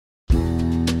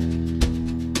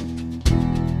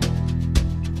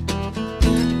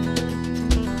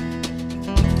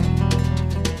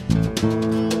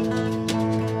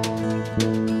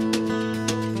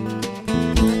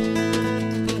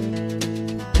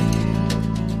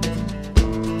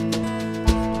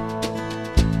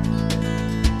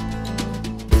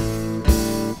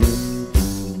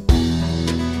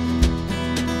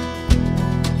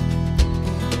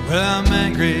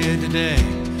grid today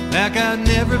like I've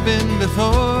never been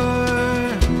before.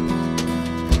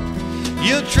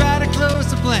 You'll try to close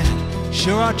the plant,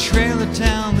 show our trailer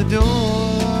town the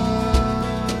door,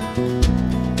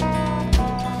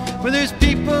 where there's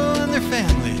people and their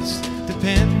families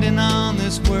depending on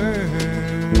this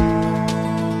word,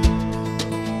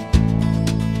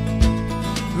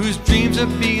 whose dreams are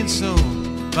being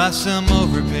sold by some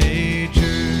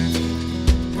overpager.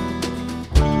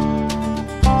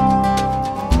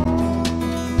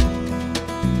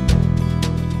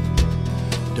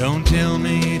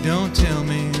 Don't tell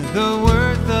me the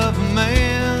worth of a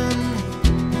man.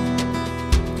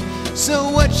 So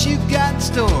what you got in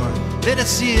store? Let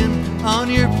us in on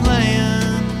your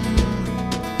plan.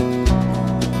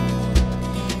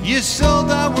 You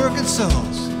sold our working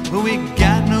souls, but we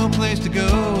got no place to go.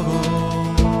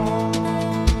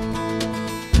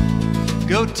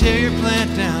 Go tear your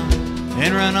plant down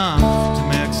and run off to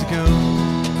Mexico.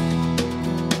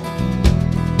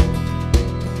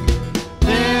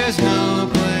 There's no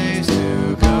place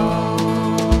to go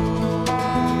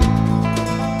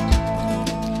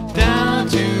down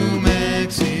to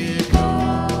Mexico.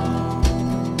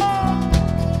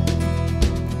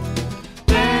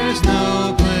 There's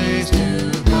no place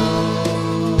to go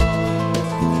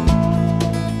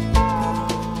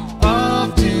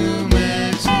off to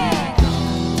Mexico.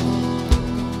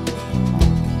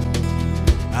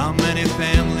 How many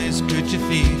families could you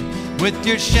feed with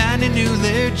your shiny new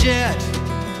Learjet?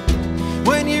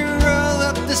 When you roll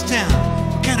up this town,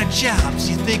 what kind of jobs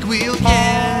you think we'll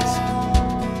get?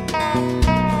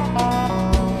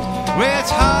 Well, it's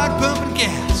hard pumping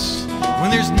gas when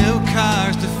there's no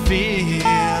cars to fill.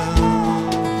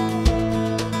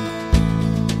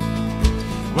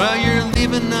 Well, you're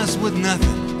leaving us with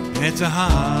nothing, and it's a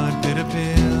hard bitter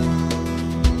pill.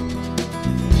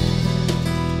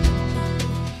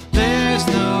 There's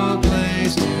no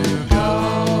place to go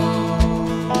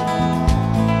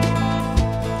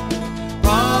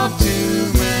off to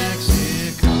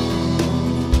Mexico.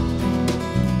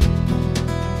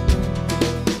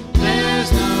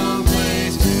 There's no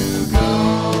place to go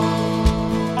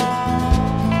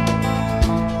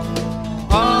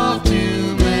off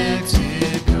to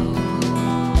Mexico.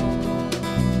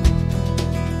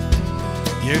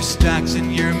 Your stocks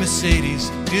and your Mercedes,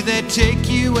 do they take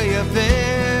you way up there?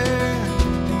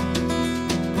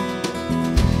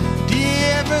 Do you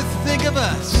ever think of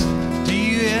us? Do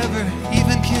you ever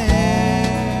even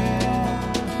care?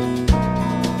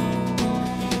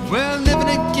 Well, living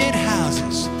in gate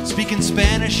houses, speaking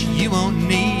Spanish you won't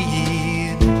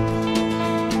need.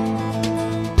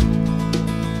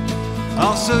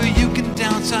 Also, you can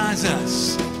downsize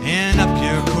us and up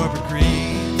your corporate greed.